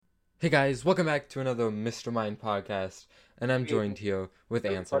Hey guys, welcome back to another Mr. Mind podcast, and I'm We joined here with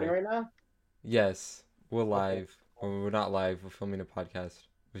are recording Ansel. right now? Yes, we're Okay. live. Or we're not live, we're filming a podcast,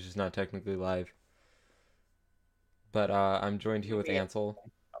 which is not technically live. But I'm joined here with Maybe. Ansel.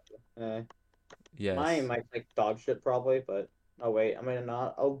 Uh, my Yes. mic's like dog shit probably, but oh wait, I mean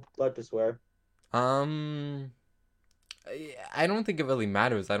not. I'll let to swear. Um, I don't think it really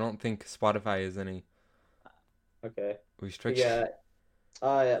matters. I don't think Spotify has any Okay. But restriction.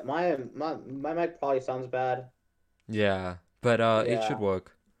 yeah. My mic probably sounds bad. Yeah, but it should Yeah.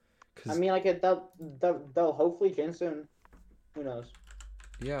 work. I 'Cause, mean like they'll hopefully change soon. Who knows?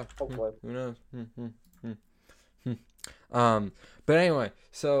 yeah, Hopefully. who knows? Hmm. Um, but anyway,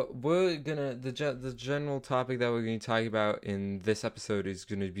 so we're gonna the general topic that we're gonna talk about in this episode is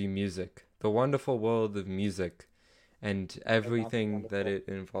gonna be music, the wonderful world of music, and It's honestly everything that wonderful. it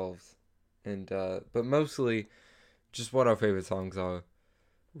involves, and but mostly just what our favorite songs are.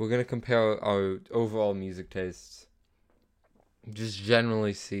 We're gonna compare our overall music tastes, just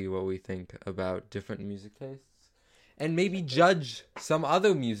generally see what we think about different music tastes, and maybe judge some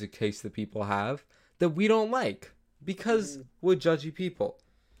other music tastes that people have that we don't like because Hmm. we're judgy people.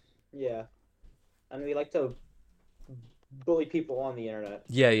 Yeah. And we like to bully people on the internet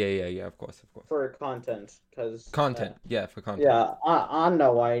Yeah. Of course, of course. for content, because Content. Yeah, for content. yeah, I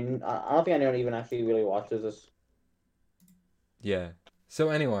know I don't think anyone even actually really watches this. Yeah. So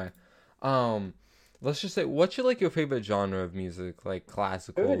anyway, um, let's just say, what's your favorite genre of music? Like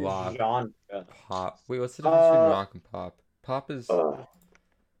classical, Favorite rock, genre. pop. Wait, what's the difference between Uh, rock and pop? Pop is Pop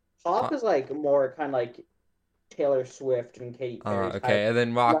pop. is like more kind of like Taylor Swift and Katy Perry Okay, type. and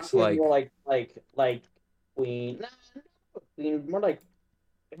then Rock rock's is more like, like Queen. Nah, not Queen, more like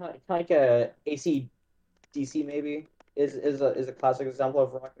kind of like a AC/DC maybe is a classic example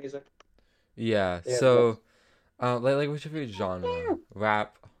of rock music. yeah. Yeah, So, that's what's your favorite genre?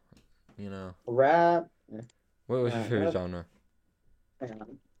 Rap. You know, rap. what's your favorite What? genre? Hang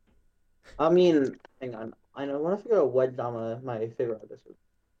on. I mean, hang on. I want to figure out what genre my favorite artist is.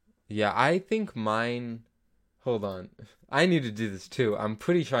 Yeah, I think mine. Hold on, I need to do this too. I'm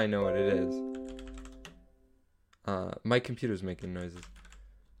pretty sure I know what it is. My computer's making noises.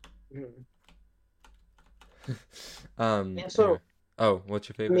 Mhm. And Anyway. so, Oh, what's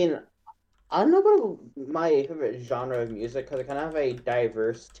your I favorite? mean, I don't know about my favorite genre of music because I kind of have a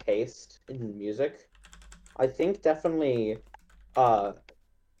diverse taste in music. I think definitely, uh,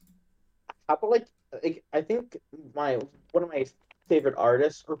 how about like I think my one of my favorite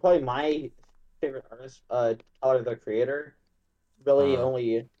artists, or probably my favorite artist, Tyler the Creator, really Uh,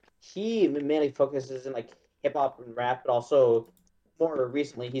 only he mainly focuses in like hip hop and rap, but also more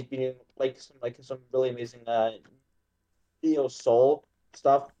recently he's been doing like some really amazing neo soul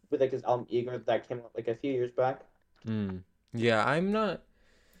stuff with like his album Eager that came out like a few years back. yeah, I'm not.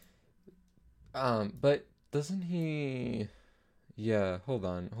 But doesn't he? Yeah, hold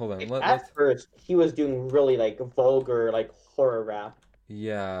on. Like, at Let's. first, he was doing really like vulgar like horror rap,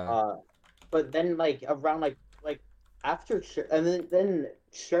 Yeah. uh, but then like around like after and then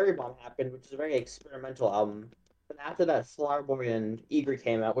Cherry Bomb happened, which is a very experimental album. And after that, Flower Boy and Eager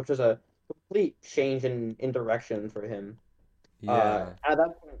came out, which was a complete change in direction for him. Yeah. At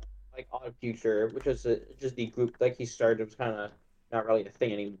that point, like Odd Future, which was just the group like he started, was kind of not really a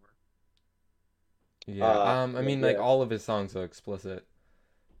thing anymore. Yeah. I But mean, like yeah. all of his songs are explicit.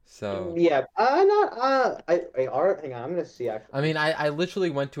 So, Yeah, I not I are hang on, I'm gonna see I actually. mean, I literally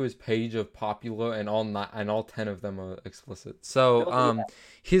went to his page of popular, and all 10 of them are explicit. So, No, yeah,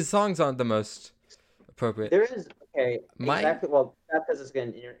 his songs aren't the most appropriate. there is okay, My exactly. Well, that says it's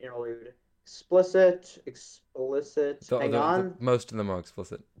gonna interlude. Explicit. Hang the on. most of them are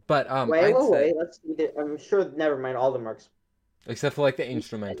explicit. But I'd say Wait. Let's see. I'm sure. Never mind. All the marks. except for like the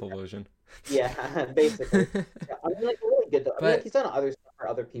instrumental version. Yeah, basically. Yeah, I mean, like really good though. I mean, like But he's done other stuff for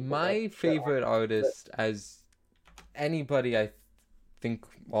other people my that favorite but artist, as anybody I think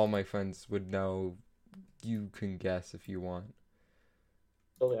all my friends would know, you can guess if you want.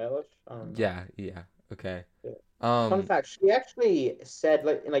 Billie Eilish. I don't know. Yeah, okay. Yeah. Fun Um, fact: she actually said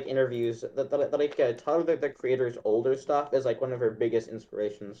like in like interviews that like Tyler the Creator's older stuff is like one of her biggest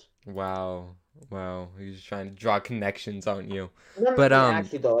inspirations. wow, wow, you're just trying to draw connections, aren't you? No, no, But I mean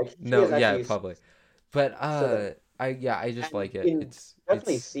actually though, like she no, has yeah, actually probably. But said that, I just and like it. you can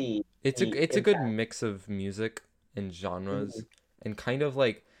definitely see the It's a good impact. mix of music and genres, Mhm. and kind of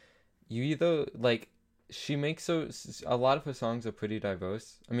like you either like she makes a lot of her songs are pretty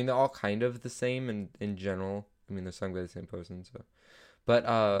diverse. I mean, they're all kind of the same in general. I mean, they're sung by the same person, so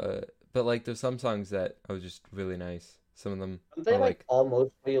but like there's some songs that are just really nice. Some of them Aren't are they like like all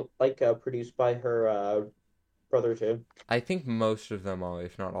mostly like produced by her brother too. I think most of them are,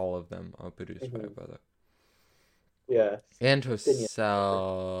 if not all of them, are produced by her Hmm. brother Yeah. and Phineas.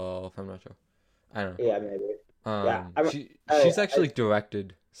 herself. I'm not sure. I don't Yeah, maybe. know. Yeah, I'm. She's I actually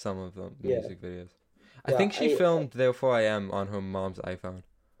directed some of the yeah, music videos. I yeah. think she filmed "Therefore I Am" on her mom's iPhone.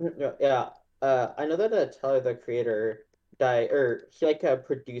 Yeah. I know that Tyler, the creator, or he like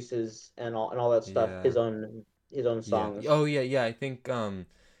produces and all that stuff. Yeah. His own Yeah. songs. Oh yeah, yeah. I think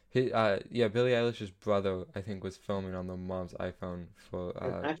yeah, Billie Eilish's brother I think was filming on the mom's iPhone for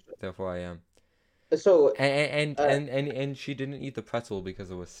Actually, Therefore I Am. so And she didn't eat the pretzel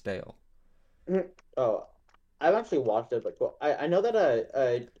because it was stale. oh, I've actually watched it, but cool. I know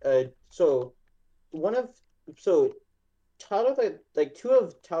that so one of so Tyler like two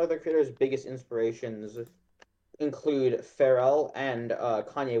of Tyler the Creator's biggest inspirations include Pharrell and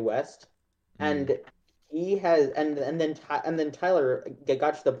Kanye West, Mm. and he has and then Tyler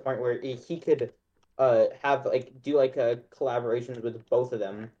got to the point where he could have like do like collaborations with both of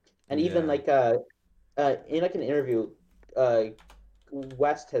them, and even Yeah. like in like an interview, uh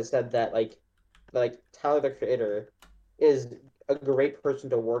West has said that like Tyler the Creator is a great person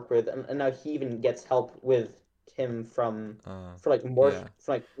to work with, and now he even gets help with him from Uh for like more yeah.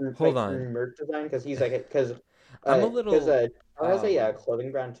 for Hold like on. merch design because he's like I'm a because little Tyler has a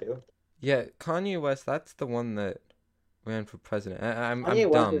clothing brand too. yeah, Kanye West, that's the one that ran for president. I'm Kanye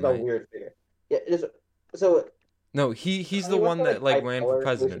West is dumb, a right? weird figure. Yeah, it is. So No, he's the Kanye West one is that like like ran for bipolar,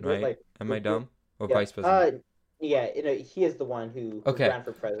 president, right? Am I dumb? Or yeah, vice president? yeah, you know, he is the one who Okay. ran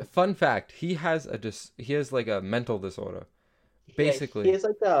for president. Fun fact, he has like a mental disorder. Yeah, he Basically, is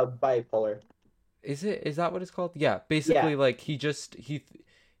like bipolar. is that what it's called? Yeah, Yeah, basically like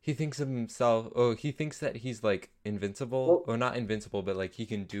he thinks of himself, or he thinks that he's like invincible, well, or not invincible, but like he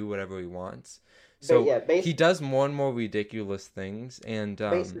can do whatever he wants. but So yeah, he does more and more ridiculous things. And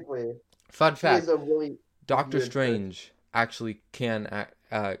basically, fun he is fact, a really Doctor weird person. Strange actually kind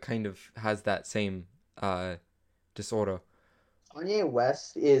of has that same disorder. Kanye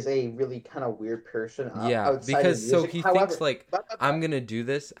West is a really kind of weird person Yeah, outside of because so music. he thinks However, like I'm gonna do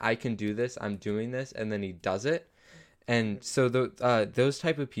this, I can do this, I'm doing this, and then he does it. And so those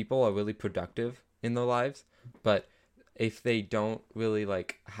type of people are really productive in their lives, but if they don't really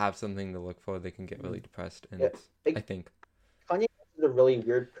like have something to look for, they can get really depressed. And yeah, it's I like, think Kanye West is a really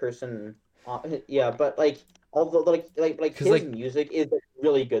weird person. Yeah, but like although like because his like music is like,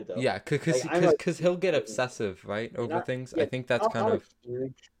 really good though. yeah, Like I'm a cause he'll get obsessive right over not things. I yeah think that's kind not a of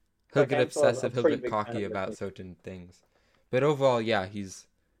huge he'll like get I'm still a obsessive, he'll pretty get big fan cocky of his about music. certain things, but overall, yeah,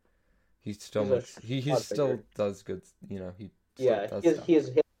 he still He's a makes he odd still figure. does good. He still Yeah, does stuff.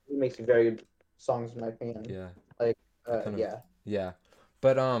 he makes very good songs in my opinion. Yeah, Like I kind of yeah. yeah,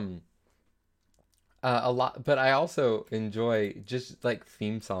 but a lot, but I also enjoy just like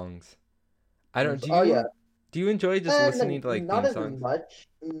theme songs. I don't. Oh yeah. Do you enjoy just And listening to like not theme as songs? much,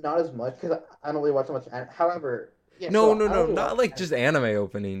 not as much because I don't really watch so much. However, yeah. No, So no, I don't no, really watch. not like just anime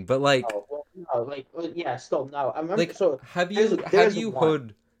opening, but like Oh well, no, like yeah. Still no. I remember. like So have there's you one.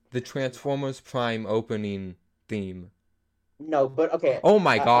 heard the Transformers Prime opening theme? No, but okay. Oh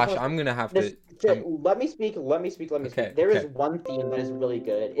my I gosh, promise. I'm gonna have This, to. I'm let me speak. Let me speak. Let me okay, speak. There is okay, one theme that is really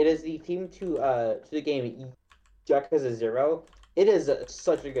good. It is the theme to the game Yakuza Zero. It is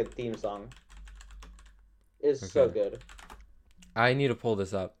such a good theme song. It is so okay. good. I need to pull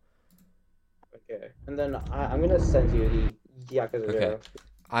this up. Okay, and then I'm gonna send you the Yakuza Okay. Zero.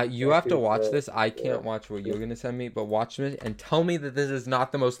 You Or have to shoot watch this. I the can't watch what you're gonna send me, but watch it and tell me that this is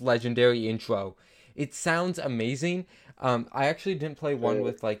not the most legendary intro. It sounds amazing. I actually didn't play one the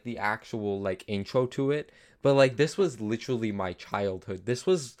with like the actual like intro to it, but like this was literally my childhood. This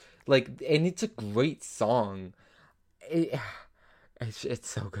was like, and it's a great song. It, it's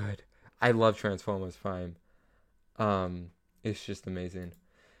so good. I love Transformers Prime. Um, it's just amazing.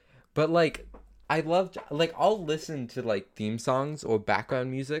 But like I loved like I'll listen to like theme songs or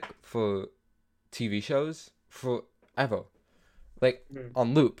background music for TV shows forever. Like Mhm.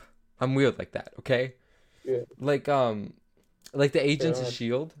 on loop. I'm weird like that, okay? Yeah, Like like the Agents of yeah,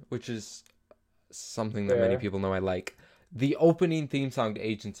 Shield, which is something that many yeah. people know I like. The opening theme song to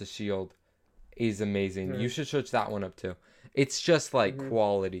Agents of Shield is amazing. You Mhm, should search that one up too. It's just like mhm.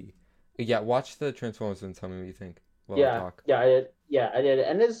 quality. Yeah, watch the Transformers and tell me what you think while I Yeah, talk. yeah, I did. Yeah, I did,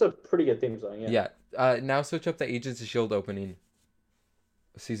 and it's a pretty good theme song. Yeah, Yeah. Now search up the Agents of Shield opening,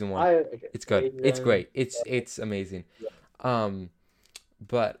 season one. okay. It's good. It's Agent great. It's amazing. Um,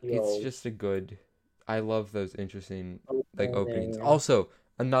 but it's Shield just a good. I love those interesting like openings. opening Also,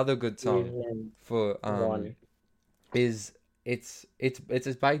 another good song season for one. is it's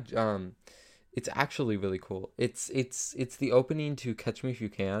by it's actually really cool. It's the opening to Catch Me If You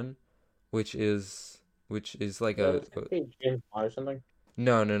Can, which is which is like Does it say James Bond or something?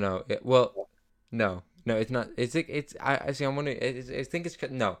 no, no, no. Well, no, no, it's not. It's. I see. I'm wondering. I think it's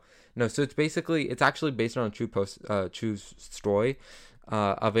no, no. So it's basically it's actually based on a true story,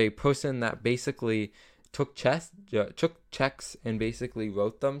 of a person that basically took checks and basically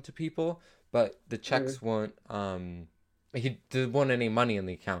wrote them to people, but the Mm, checks weren't he didn't want any money in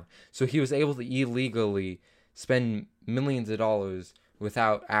the account, so he was able to illegally spend millions of dollars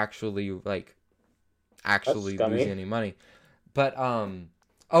without that's actually losing scummy. any money. But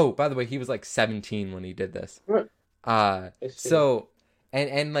oh, by the way, he was like 17 when he did this. Mm, I see. So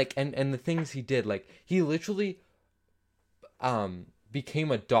and the things he did, like he literally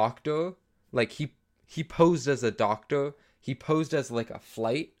became a doctor. Like he posed as a doctor. He posed as like a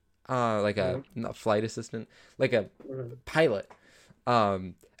flight like a Mm, not flight assistant, like a mm, pilot.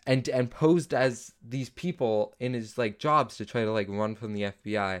 Um and posed as these people in his like jobs to try to like run from the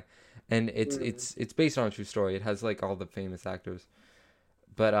FBI. And mm. it's based on a true story. It has like all the famous actors.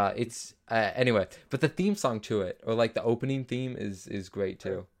 But it's anyway. But the theme song to it, or like the opening theme, is great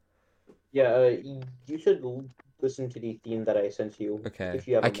too. Yeah, you should listen to the theme that I sent you Okay, if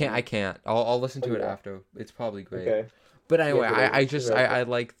you have I a can't. I moment. can't. I'll listen Oh to it yeah. after. It's probably great. Okay. But anyway, Yes, it is. I It's just really I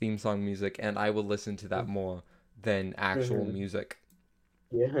like theme song music, and I will listen to that more than actual mm-hmm. music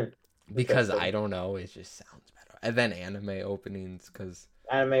Yeah. because I Interesting. don't know. It just sounds better. And then anime openings, because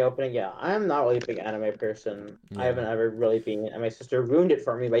Anime opening, yeah. I'm not really a big anime person. I yeah. haven't ever really been, and my sister ruined it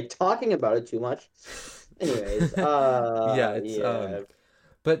for me by talking about it too much. Anyways, Yeah, it's yeah.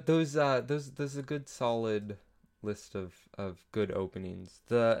 but those a good solid list of good openings.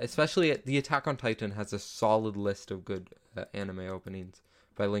 The especially the Attack on Titan has a solid list of good anime openings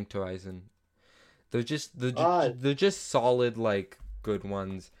by Link to Horizon. Uh, They're just solid like good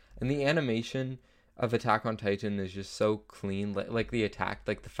ones, and the animation of Attack on Titan is just so clean. Like the attack,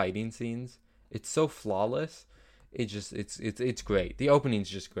 like the fighting scenes, it's so flawless. It's great. The opening's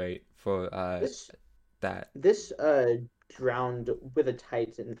just great for this that. this drowned with a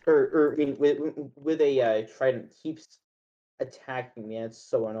titan, or I mean with a trident keeps attacking me. And it's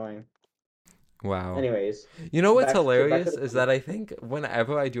so annoying. Wow. Anyways, You know what's back to hilarious the is point. that I think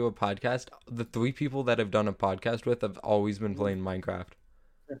whenever I do a podcast, the three people that I've done a podcast with have always been Mhm. playing Minecraft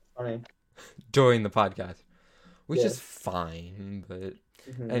That's funny. during the podcast, which Yeah. is fine. But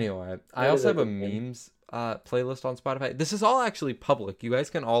Hmm. anyway, I That is also a have a good game. memes playlist on Spotify. This is all actually public. You guys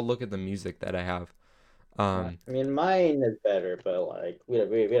can all look at the music that I have. Um, I mean, mine is better, but like we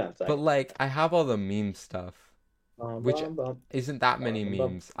don't but suck. like I have all the meme stuff, Bum, which bum, bum, isn't that bum, many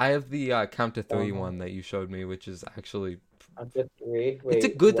bum, memes. I have the count to three bum. one that you showed me, which is actually I'm just three. it's a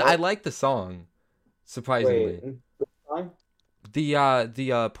Wait, good. I what? like the song Wait, surprisingly. which song? The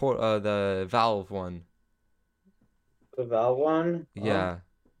Valve one. The Val one? Yeah.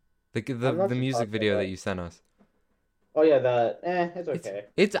 I'm not The too music talking video that about. you sent us. Oh yeah, that. It's It's okay.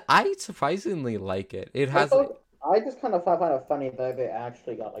 it's I surprisingly like it. It has Also, I just kind of find it funny that they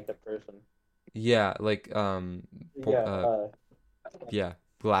actually got like the person. yeah, like Yeah. yeah,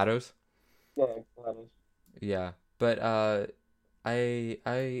 GLaDOS. Yeah. That is. Yeah. But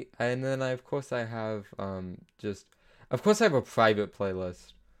and then I of course I have just of course I have a private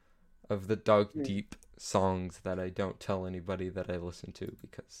playlist of the dark Hmm, deep songs that I don't tell anybody that I listen to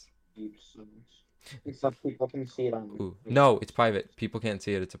because deep songs. And some people can see it on ooh, YouTube. no, it's private. People can't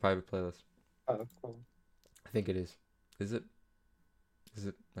see it. It's a private playlist. Oh, cool. I think it is. Is it? Is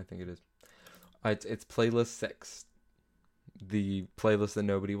it? I think it is. It's playlist 6, the playlist that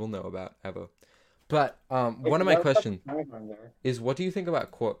nobody will know about ever. But It one of my does have a questions song on there. is, what do you think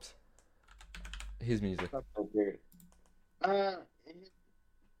about Corpse? His music. That's so weird. Uh,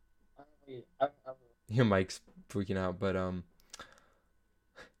 I, Your mic's freaking out, but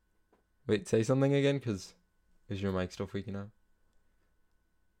wait, say something again, cause is your mic still freaking out?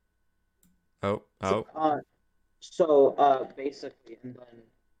 Oh, so, oh. uh, basically, and then,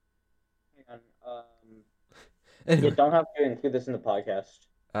 hang on, yeah, Anyway, don't have to include this in the podcast.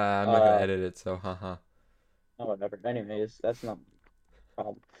 I'm not gonna Uh, edit it, so haha. no, whatever. Anyways, that's not a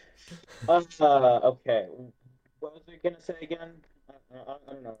problem. Okay. What was I gonna say again? I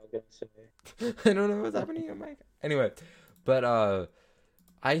don't know what I was gonna say. I don't know what's happening to your mic. Anyway, but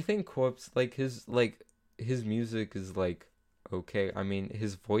I think Corpse his music is like okay. I mean,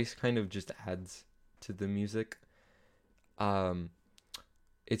 his voice kind of just adds to the music. Um,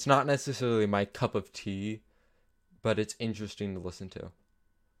 it's not necessarily my cup of tea, but it's interesting to listen to.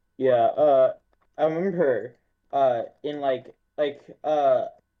 Yeah, I remember, in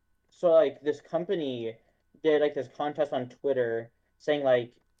so like this company did like this contest on Twitter saying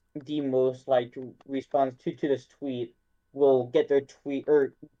like the most like response to this tweet. will get their tweet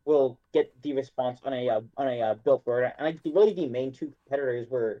or will get the response on a billboard. And like really the main two competitors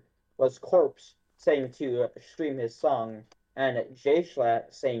was Corpse saying to stream his song and Jay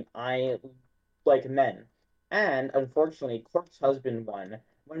Schlatt saying I like men. And unfortunately, Corpse's husband won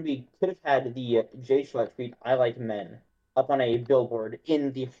when we could have had the Jay Schlatt tweet I like men up on a billboard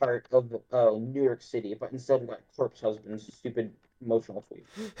in the heart of New York City, but instead we got Corpse husband's stupid emotional tweet.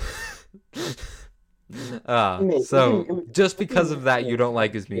 So just It made because of that, you don't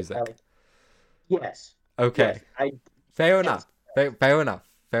like his me music. yes, yes, Okay, I fair enough. yes. Fair enough.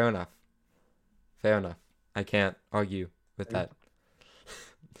 Fair enough. Fair enough. I can't argue with that.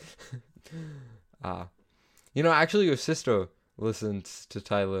 uh, actually, your sister listens to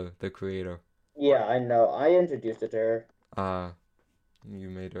Tyler, the Creator. Yeah, I know. I introduced it to her. Uh, you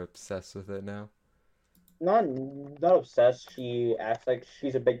made her obsessed with it now. Not obsessed. She acts like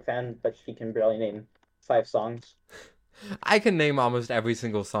she's a big fan, but she can barely name 5 songs. I can name almost every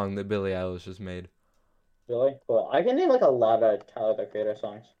single song that Billie Eilish has made. Really? Cool. I can name like a lot of Tyler the Creator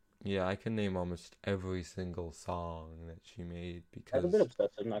songs. Yeah, I can name almost every single song that she made I'm a bit because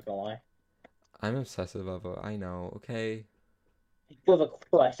obsessive, not gonna lie. I'm obsessive of her. I know, okay? You have a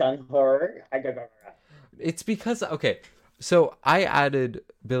crush on her. It's because okay, so I added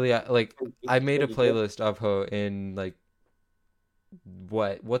like I made a Wait, you do? playlist of her in like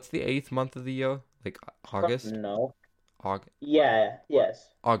what's the eighth month of the year? Like August? No. August. Yeah.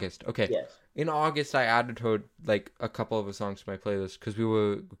 Yes. August. Okay. Yes. In August, I added her like a couple of her songs to my playlist because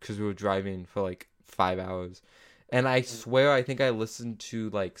we were driving for like 5 hours, and I swear I think I listened to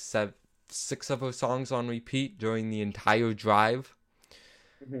like six of her songs on repeat during the entire drive,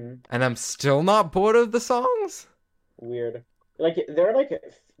 Mm-hmm. and I'm still not bored of the songs. Weird.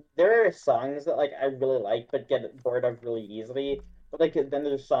 There are songs that like I really like but get bored of really easily. But like then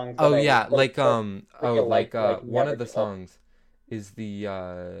there's songs Oh yeah, like that you like but like one never of the give up. songs is the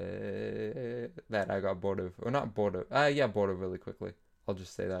that I got bored of, or not bored of. Yeah, bored of really quickly. I'll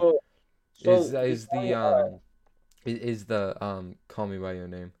just say that. So Is so the is song the Call Me by Your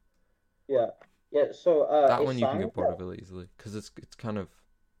Name. yeah. Yeah, so That a one you can song get bored of really easily because it's kind of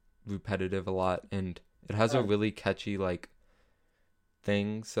repetitive a lot, and it has a um really catchy like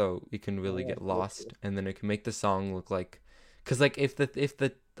thing, so you can really oh, get yeah, lost, and then it can make the song look like, because like if the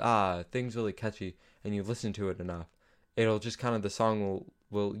thing's really catchy and you listen to it enough, it'll just kind of the song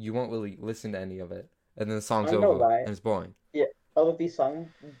will you won't really listen to any of it, and then the I song's don't know over why. and it's boring. Yeah, all of these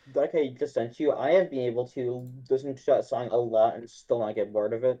songs like I just sent you, I have been able to listen to that song a lot and still not get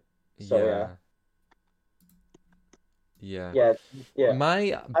bored of it. So yeah. Yeah, yeah. Yeah, yeah.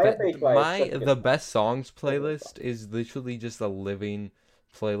 My I be- agree why it's my such a good the song. best songs Such a good song. playlist is literally just a living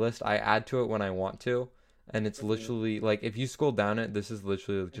playlist. I add to it when I want to, and it's Hmm. literally like if you scroll down it, this is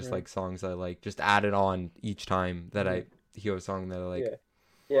literally just Hmm. like songs I like, just added on each time that I Hmm. hear a song that I like. Yeah.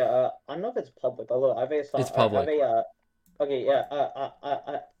 Yeah, I don't know if it's public, although I have a It's song. I have public. a okay, yeah.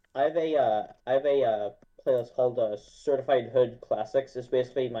 I have a playlist called Certified Hood Classics. It's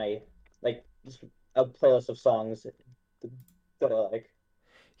basically my like just a playlist of songs that I like.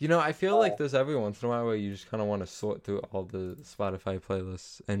 I feel like Uh, there's every once in a while where you just kind of want to sort through all the Spotify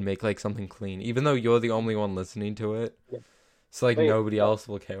playlists and make like something clean, even though you're the only one listening to it. yeah. So like Wait, nobody else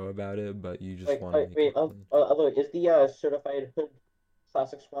will care about it, but you just want to make wait. it clean. Although is the Certified Hood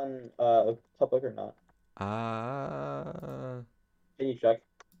Classics one public or not? Ah, Can you check?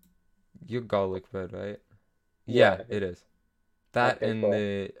 you're garlic bread, right? Yeah, Yeah. it is. That Okay, and cool.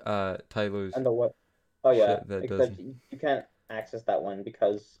 the Tyler's And the what? Oh yeah, shit that except doesn't. you can't access that one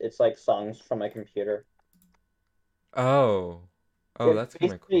because it's like songs from my computer. Oh, oh, It that's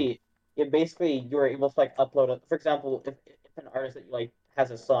kind of cool. basically, it basically you're able to like upload it. For example, if an artist that you like has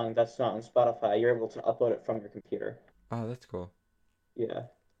a song that's not on Spotify, you're able to upload it from your computer. Oh, that's cool. Yeah,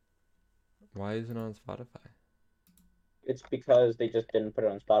 Why isn't it on Spotify? it's because they just didn't put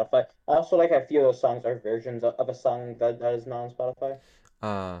it on Spotify. Also, like a few of those songs are versions of a song that is not on Spotify.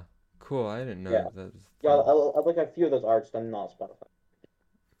 Cool. I didn't know Yeah, that was a yeah. thing. I'll like a few of those artists that are not Spotify.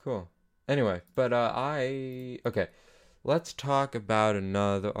 Cool. Anyway, but okay. Let's talk about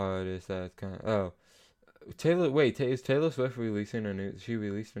another artist that's kind of Taylor. Wait, is Taylor Swift releasing a new? She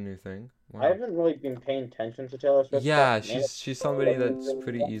released a new thing. I Wow. haven't really been paying attention to Taylor Swift stuff, Yeah, mainly she's somebody that's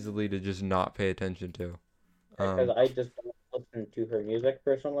pretty easily to just not pay attention to. because Um, I just don't listen to her music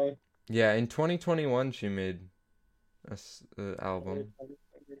personally. yeah, in 2021 she made a album,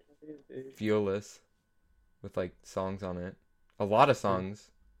 Fearless, with like songs on it. A lot of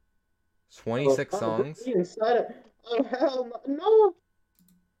songs. Oh, 26 oh, songs. inside of. Oh hell no! No!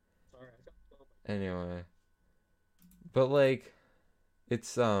 Sorry, I got so Anyway, but like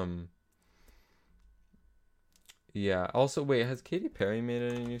it's Yeah. Also, wait, has Katy Perry made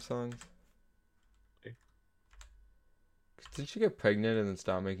any new songs? Did she get pregnant and then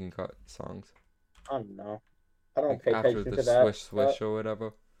stop making songs? I don't know. I don't Like pay after attention the to that, Swish but Swish or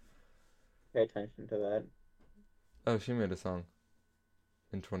whatever. pay attention to that. Oh, she made a song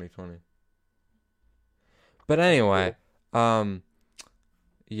in 2020. But That's anyway, cool. um,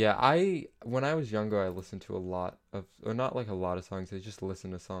 yeah, I when I was younger, I listened to a lot of, or not like a lot of songs. I just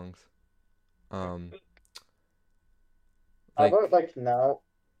listened to songs. Um, How about like like now?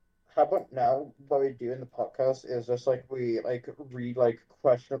 How about now? What we do in the podcast is just like we like read like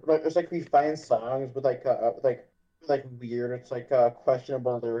question like it's like we find songs with like weird it's like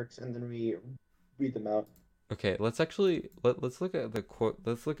questionable lyrics and then we read them out. okay, let's actually let's look at the quote.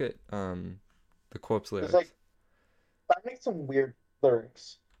 Let's look at the corpse It's lyrics. like finding some weird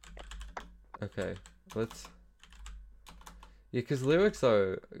lyrics. Okay, let's yeah, because lyrics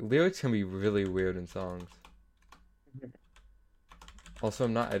can be really weird in songs. Also,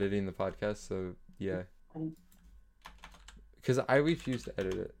 I'm not editing the podcast, so yeah, because I refuse to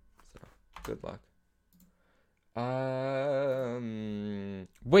edit it. So good luck.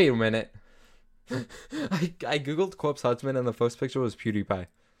 Wait a minute. I googled corpse huntsman and the first picture was PewDiePie.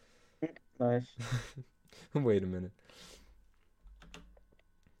 Nice. Wait a minute.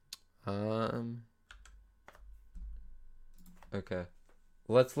 Um. Okay.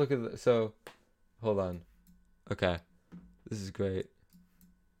 Let's look at so. Hold on. Okay. This is great.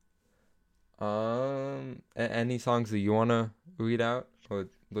 Any songs that you wanna read out or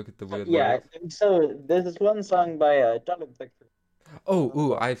look at the weird Yeah, lyrics? so there's this one song by Jonathan Victor. Oh,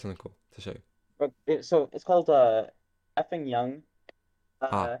 ooh, I have something cool to show you. But so it's called Effing Young.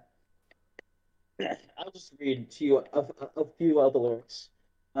 Ah, Uh I'll just read to you a few of the lyrics.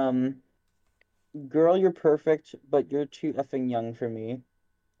 Um Girl, you're perfect, but you're too effing young for me.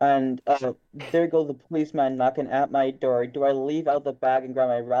 And there goes the policeman knocking at my door. Do I leave out the bag and grab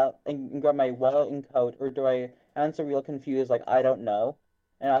my and grab my wallet and coat, or do I answer real confused like I don't know?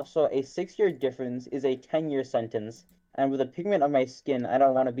 And also, a 6 year difference is a 10-year sentence. And with the pigment of my skin, I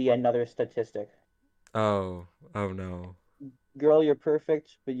don't want to be another statistic. oh, oh no. Girl, you're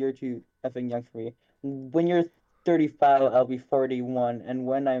perfect, but you're too effing young for me. When you're 35, I'll be 41, and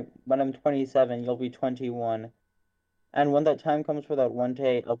when I'm 27, you'll be 21. And when that time comes for that one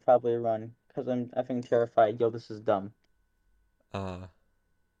day, I'll probably run because I'm effing terrified. Yo, this is dumb. Uh,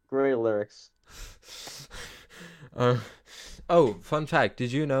 Great lyrics. uh, oh, fun fact.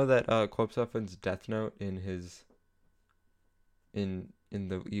 Did you know that Corpse referenced Death Note in his in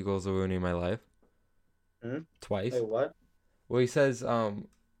the Eagles are ruining my life Hmm? twice? Wait, what? Well, he says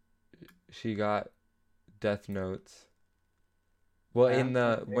she got Death Notes. Well, Yeah, in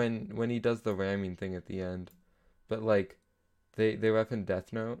the okay. when he does the ramming thing at the end, but like they reference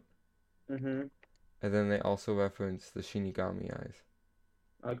Death Note, Mm-hmm. and then they also reference the Shinigami eyes.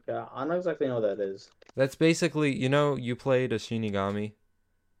 Okay, I don't exactly know what that is. That's basically, you played a Shinigami.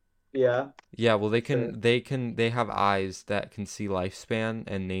 Yeah, Yeah, well sure. they have eyes that can see lifespan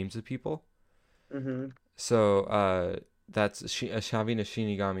and names of people. Mm-hmm. So that's having a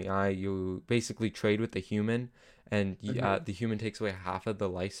Shinigami eye. You basically trade with the human, and Mm-hmm. the human takes away half of the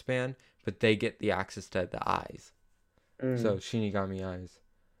lifespan, but they get the access to the eyes. So Mm. Shinigami eyes.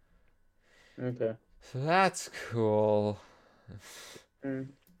 Okay. So that's cool. Mm.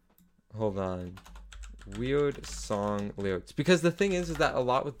 Hold on. Weird song lyrics. Because the thing is that a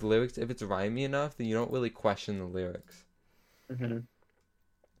lot with the lyrics, if it's rhymey enough, then you don't really question the lyrics. Mm-hmm.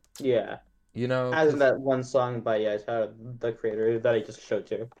 Yeah. As in Because that one song by Tyler, the creator that I just showed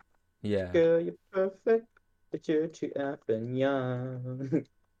you. yeah. Girl, you're perfect, but you're too effing young.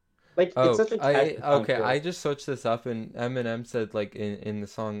 Like it's Oh, such a I catchy song okay. too. I just searched this up, and Eminem said like in the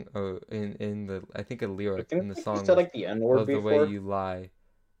song, in the I think a I lyric in think the he song said was, like the N word "Love the way before. you lie."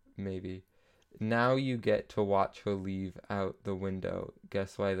 Maybe now you get to watch her leave out the window.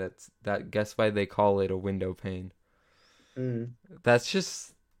 Guess why they call it a window pane. Mm. That's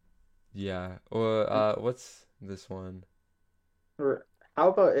just yeah. Or what's this one? Or how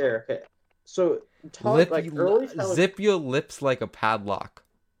about Eric? Okay. So Tyler, like early Tyler, Zip your lips like a padlock.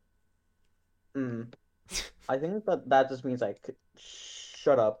 mm, I think that just means like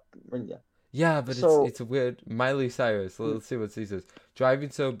shut up. Yeah. Yeah, but So it's weird. Miley Cyrus. mm, Let's see what she says.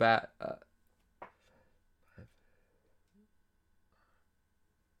 Driving so bad.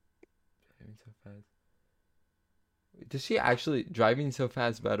 Driving so fast. Does she actually driving so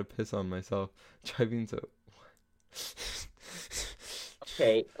fast? About to piss on myself. Driving so.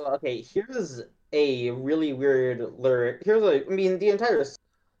 okay, here's a really weird lyric. I mean, the entire,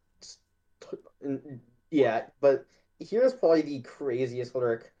 yeah, but here's probably the craziest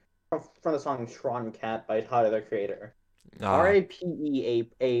lyric. from the song Tron Cat by Tyler, the Creator. Ah, RAPE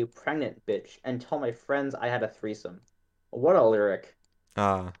a pregnant bitch and tell my friends I had a threesome. What a lyric.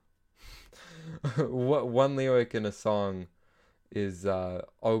 ah. What one lyric in a song is "Are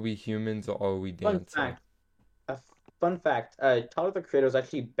we humans or are we Fun dancing?" fact. A fun fact. Tyler, the Creator was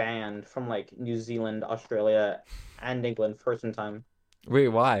actually banned from like New Zealand, Australia, and England for some time. Wait,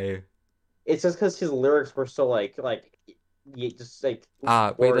 why? It's just because his lyrics were so just like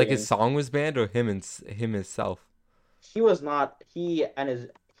Ah, wait, like his worrying. song was banned or him himself? He was not he and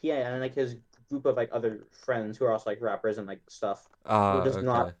like his group of like other friends who are also like rappers and like stuff were Ah, just okay.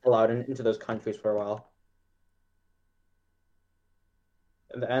 not allowed into those countries for a while.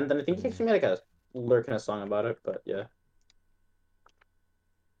 And then I think he Mm. actually made like a lyric in a song about it, but yeah.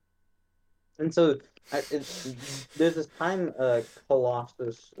 And so there's this time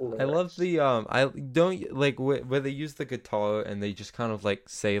Colossus I love lyrics. the I don't like where they use the guitar and they just kind of like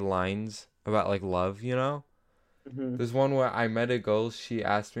say lines about like love, you know? Hmm. There's one where I met a girl, she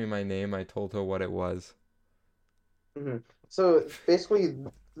asked me my name, I told her what it was. Hmm. So basically,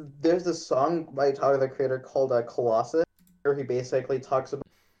 there's this song by Tyler, the Creator, called Colossus, where he basically talks about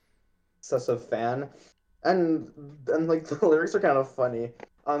obsessive fan, and like the lyrics are kind of funny.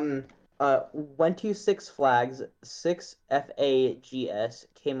 Um, went to Six Flags, six FAGS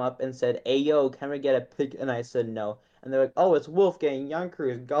came up and said, "Hey yo, can we get a pic?" And I said no. And they're like, "Oh, it's Wolfgang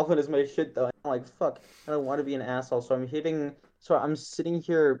Yonkers. Goblin is my shit though." And I'm like, "Fuck, I don't want to be an asshole." So I'm sitting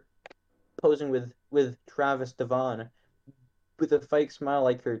here posing with Travis Devon with a fake smile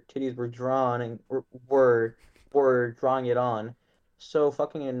like her titties were drawn and were drawing it on. So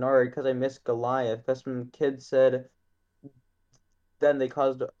fucking annoyed because I missed Goliath because some kid said then they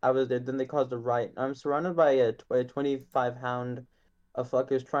caused a riot. I'm surrounded by a 25 hound of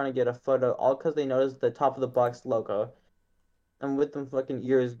fuckers trying to get a photo all because they noticed the top of the box logo. And with them fucking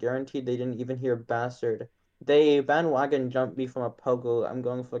ears, guaranteed they didn't even hear bastard. They bandwagon jumped me from a pogo. I'm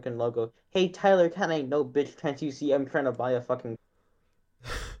going fucking logo. Hey Tyler, can I no bitch? Can't you see I'm trying to buy a fucking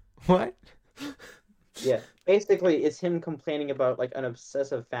What? yeah, basically, it's him complaining about like an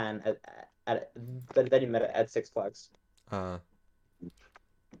obsessive fan at that he met at Six Flags. Uh,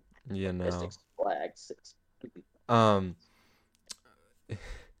 you At know. Six Flags. Um,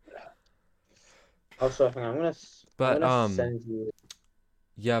 Also, hang on, I'm but gonna send you.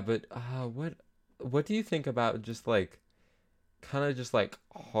 yeah, but what do you think about just like kind of just like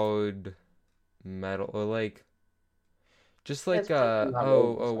hard metal or like just Yeah, like it's kind of not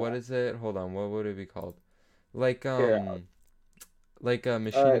really oh what stuff. is it? Hold on, what would it be called? Like Here,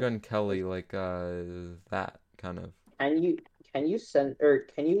 Machine uh, Gun Kelly, like that kind of. can you send or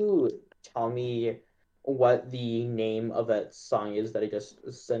can you tell me what the name of that song is that I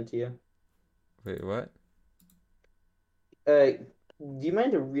just sent to you? Wait, what? Do you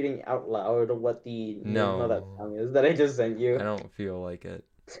mind reading out loud what the name of that No, song is that I just sent I you? don't feel like it.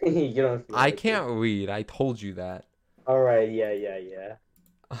 You don't feel I like it. can't read. I told you that. All right, yeah, yeah, yeah.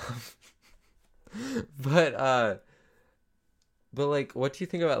 But like, what do you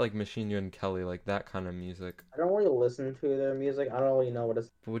think about like Machine Gun Kelly, like that kind of music? I don't really listen to their music. I don't really know what it's.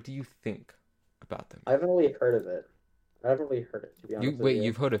 But what do you think about them? I haven't really heard of it. I haven't really heard it, to be You honest with wait, you.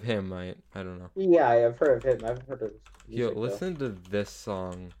 you've heard of him, right? I don't know. Yeah, I've heard of him. I've heard of his Here, music though. listen to this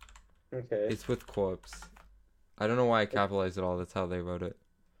song. Okay. It's with Corpse. I don't know why I capitalized it all. That's how they wrote it.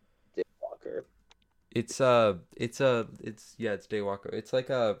 Walker. It's yeah, it's Daywalker.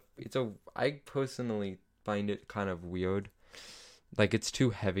 I personally find it kind of weird. Like it's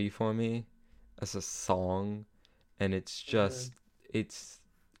too heavy for me as a song, and it's Mm-hmm. just it's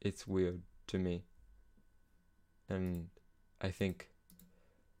it's weird to me, and I think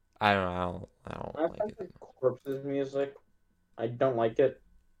I don't I've like heard it. of Corpse's music. I don't like it.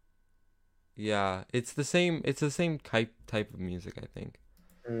 Yeah, it's the same type of music, I think,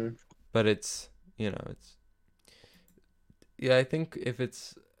 Mm-hmm. but it's it's yeah, I think if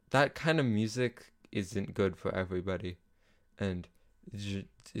it's that kind of music isn't good for everybody, and it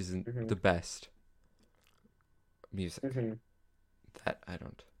isn't Mm-hmm. the best music. Mm-hmm. That I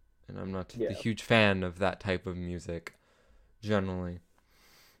don't, and I'm not the Yeah. huge fan of that type of music generally.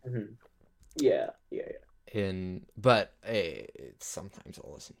 Mm-hmm. Yeah. Yeah. Yeah. But hey, sometimes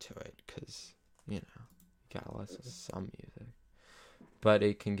I'll listen to it because you gotta listen to some music. But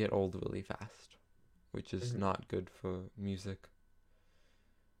it can get old really fast, which is Mm-hmm. not good for music.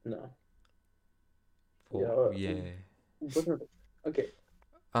 No. Yeah. For yeah. Okay.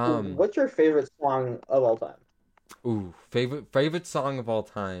 Um. What's your favorite song of all time? Ooh. Favorite song of all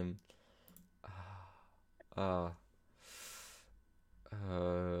time. Uh.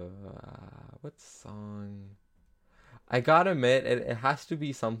 What song? I gotta admit, it has to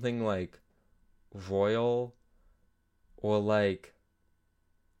be something like Royal or like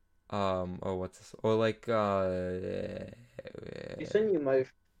oh what's this? Or like You sent you my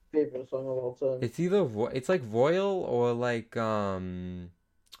favorite song of all time. it's either it's like Royal or like some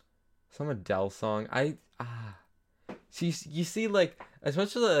Adele song. You see, like, as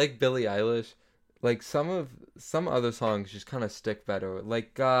much as I like Billie Eilish, like some other songs just kind of stick better.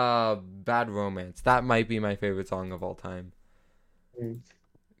 Like Bad Romance. That might be my favorite song of all time. Mm.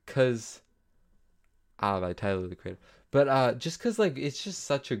 Cause by Tyler the Creator. But just cause like it's just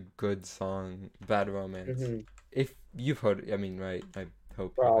such a good song, Bad Romance. Mm-hmm. If you've heard it, I mean, right? I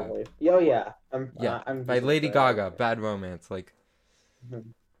hope you have. Probably. Oh yeah. Yeah, I'm by decent Lady for that. Gaga, Bad Romance. Like,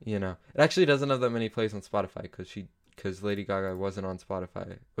 Mhm. it actually doesn't have that many plays on Spotify because Lady Gaga wasn't on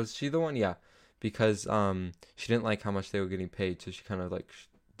Spotify. Was she the one? Yeah, because she didn't like how much they were getting paid, so she kind of like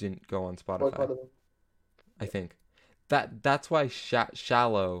didn't go on Spotify. Boycotted them. I think that's why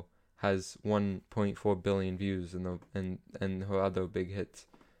Shallow has 1.4 billion views, and her other big hits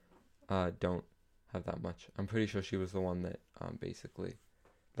don't have that much. I'm pretty sure she was the one that basically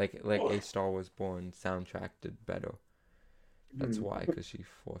like A Star Was Born soundtrack did better. That's Mhm. why, because she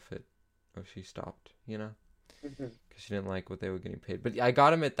forfeit or she stopped, Mhm. because she didn't like what they were getting paid. But I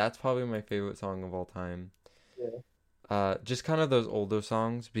gotta admit, that's probably my favorite song of all time. Yeah. Just kind of those older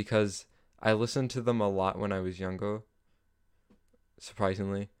songs because I listened to them a lot when I was younger,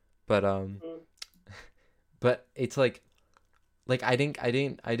 surprisingly. But Mm. but it's like I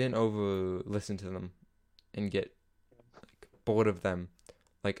didn't over listen to them and get like bored of them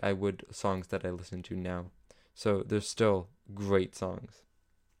like I would songs that I listen to now. So they're still great songs.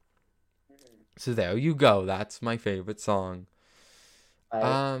 So there you go. That's my favorite song. I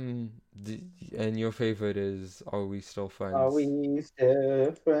And your favorite is "Are We Still Are Friends"? we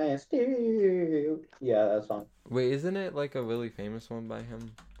still friends too? Yeah, that song. Wait, isn't it like a really famous one by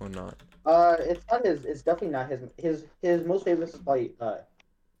him or not? It's not his. It's definitely not his. His most famous is probably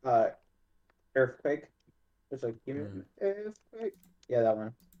uh, Earthquake. It's like give me Uh, an earthquake. Yeah, that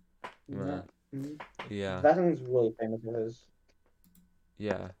one. uh, Mhm. yeah, That song's really famous of his.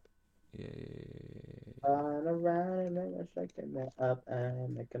 yeah, yeah, yeah, Turn around and make me shaking me up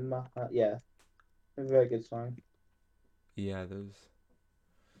and making my heart. Yeah, a very good song. yeah. Those.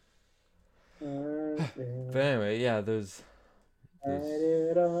 But And anyway, yeah, there's,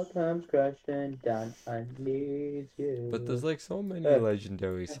 it all comes crashing down. I need but there's you. like so many Uh,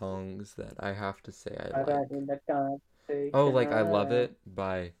 legendary songs that I have to say I I like. don't need the Oh, conversation. like I Love It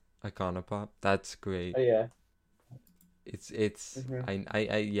by Iconopop. That's great. Oh yeah. It's Hmm.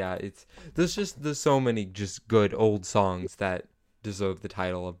 I yeah, it's there's so many just good old songs that deserve the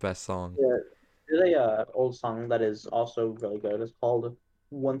title of best song. Yeah. There's a old song that is also really good. It's called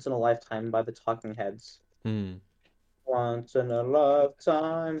 "Once in a Lifetime" by the Talking Heads. Mm, Once in a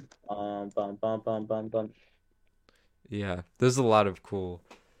lifetime. Bum bum bum bum bum. yeah, there's a lot of cool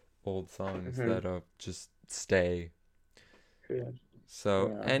old songs Mm-hmm. that just stay. So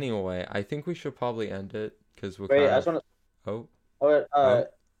Yeah. anyway, I think we should probably end it because we're Wait, kind I just of want to. oh Oh, oh uh,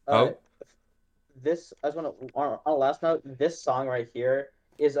 oh this I just want to on a last note. This song right here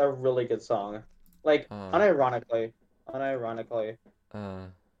is a really good song. Like uh unironically. uh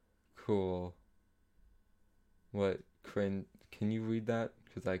cool. What can you read that?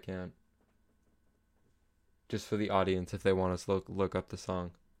 Because I can't. Just for the audience, if they want us to look up the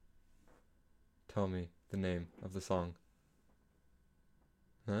song, tell me the name of the song.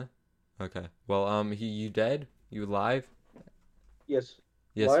 Huh? Okay. Well, you dead? You alive? Yes.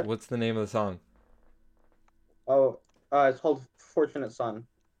 Yes. What? What's the name of the song? Oh, it's called "Fortunate Son."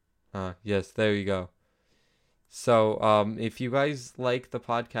 Yes. There you go. So, if you guys like the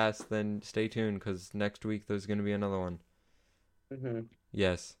podcast, then stay tuned because next week there's gonna be another one. Mm-hmm.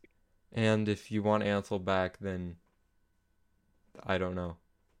 Yes. And if you want Ansel back, then I don't know.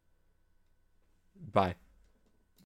 Bye.